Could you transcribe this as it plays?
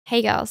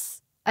Hey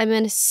girls, I'm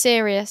in a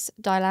serious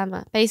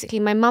dilemma.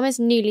 Basically, my mum is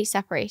newly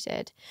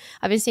separated.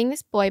 I've been seeing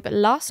this boy, but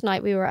last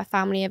night we were at a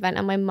family event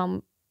and my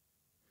mum...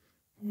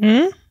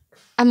 And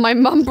my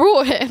mum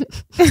brought him.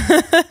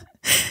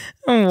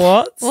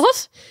 What?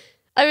 What?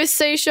 I was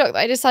so shocked that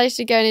I decided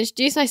to go and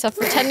introduce myself,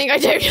 pretending I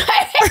don't know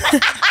him.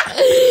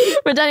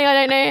 Pretending I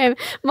don't know him.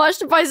 Much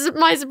to my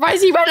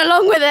surprise, he went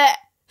along with it.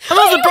 I'm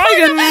not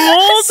surprised.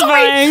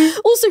 Mortifying.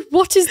 Also,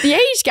 what is the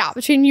age gap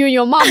between you and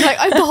your mum?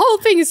 Like, the whole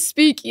thing is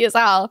spooky as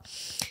hell.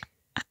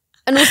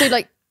 And also,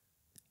 like,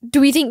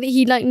 do we think that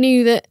he like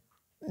knew that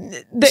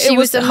she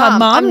was the her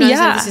mum?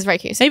 Yeah, this is very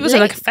cute. Maybe it was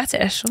like a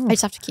fetish. I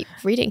just have to keep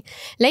reading.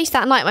 Later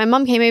that night, my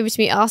mum came over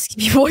to me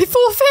asking me what I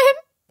thought of him.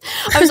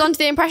 I was under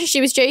the impression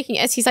she was joking,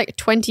 as he's like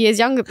 20 years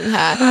younger than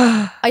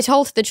her. I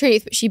told her the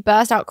truth, but she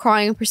burst out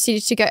crying and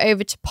proceeded to go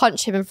over to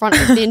punch him in front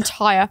of the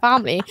entire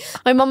family.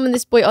 My mum and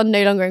this boy are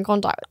no longer in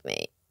contact with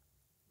me.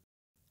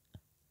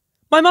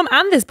 My mum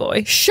and this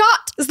boy? Shut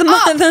up!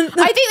 I think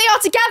they are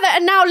together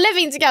and now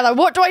living together.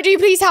 What do I do?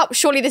 Please help.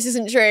 Surely this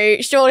isn't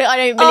true. Surely I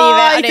don't believe it.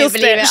 I don't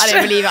believe it. I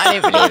don't believe it. I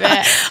don't believe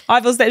it.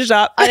 I feel stitched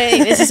up. I don't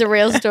think this is a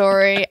real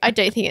story. I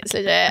don't think it's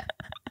legit.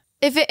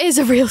 If it is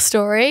a real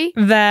story,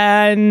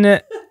 then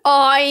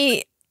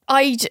I'm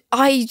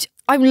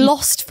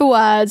lost for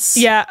words.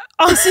 Yeah.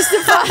 This is the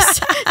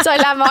first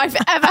dilemma I've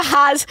ever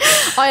had.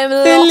 I am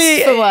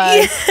lost for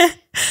words. Yeah.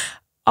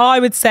 I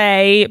would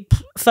say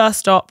first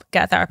stop,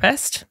 get a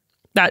therapist.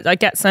 That like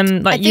get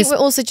some like. I think we're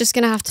also just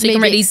gonna have to maybe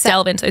really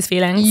delve into those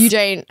feelings. You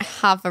don't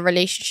have a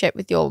relationship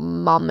with your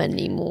mum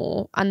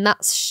anymore, and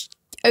that's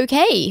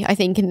okay. I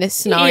think in this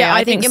scenario, yeah,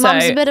 I think your so.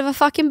 mum's a bit of a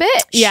fucking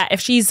bitch. Yeah,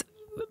 if she's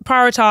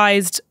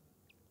prioritized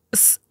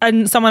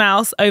and someone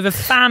else over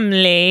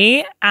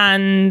family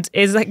and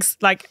is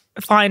like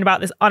fine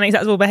about this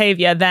unacceptable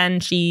behavior, then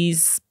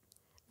she's...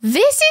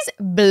 This is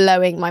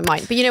blowing my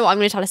mind. But you know what? I'm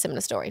going to tell a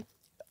similar story.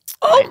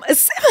 Oh, a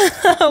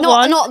similar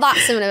one? Not that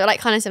similar, but like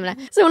kind of similar.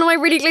 So one of my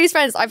really close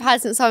friends I've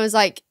had since I was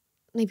like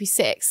maybe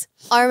 6.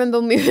 I remember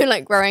when we were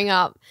like growing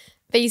up.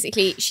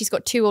 Basically, she's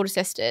got 2 older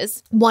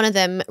sisters. One of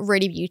them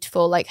really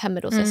beautiful, like her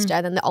middle sister.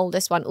 And then the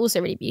oldest one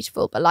also really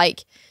beautiful, but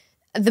like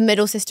the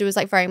middle sister was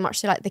like very much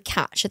so like the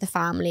catch of the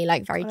family,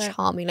 like very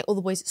charming. Like all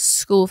the boys at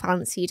school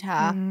fancied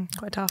her.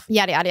 Quite tough.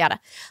 Yada, yada, yada.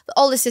 The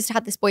oldest sister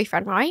had this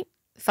boyfriend, right?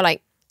 For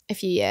like a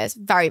few years.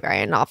 Very, very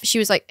in love. She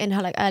was like in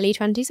her like early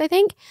 20s, I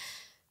think.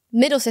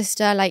 Middle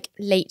sister, like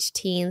late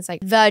teens,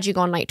 like verging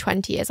on like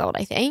 20 years old,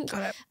 I think.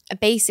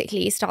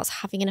 Basically starts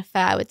having an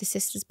affair with the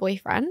sister's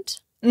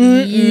boyfriend.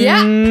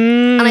 Yeah.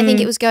 And I think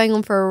it was going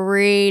on for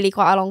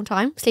quite a long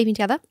time, sleeping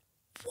together.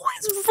 What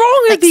is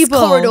wrong with people?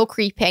 Corridor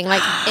creeping,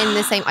 like in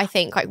the same, I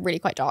think, like really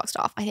quite dark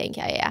stuff. I think,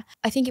 yeah.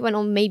 I think it went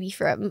on maybe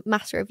for a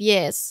matter of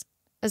years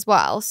as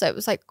well. So it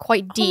was like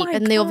quite deep,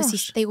 and they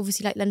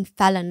obviously like then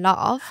fell in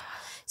love.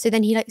 So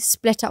then he like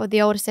split up with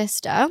the older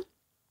sister,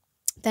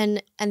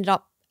 then ended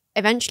up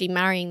eventually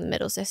marrying the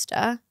middle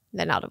sister.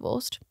 They're now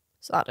divorced.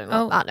 So that didn't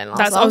last.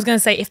 That's what I was going to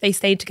say. If they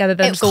stayed together,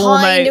 then it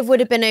kind of would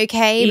have been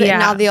okay. But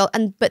now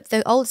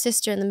the older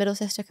sister and the middle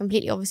sister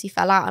completely obviously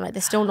fell out, and like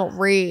they're still not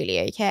really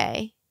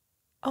okay.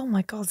 Oh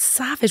my God,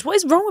 savage. What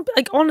is wrong with,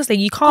 like, honestly,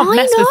 you can't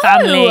mess with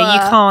family. You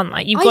can't,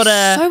 like, you've got to...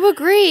 I so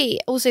agree.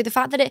 Also, the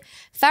fact that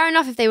fair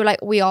enough if they were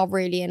like, we are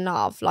really in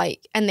love,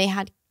 like, and they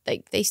had,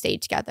 like, they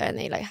stayed together and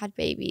they, like, had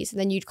babies,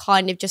 and then you'd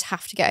kind of just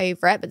have to get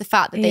over it. But the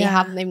fact that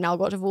they've now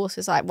got divorced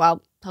is like,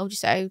 well, told you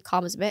so,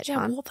 karma's a bitch,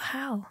 man. What the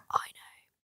hell? I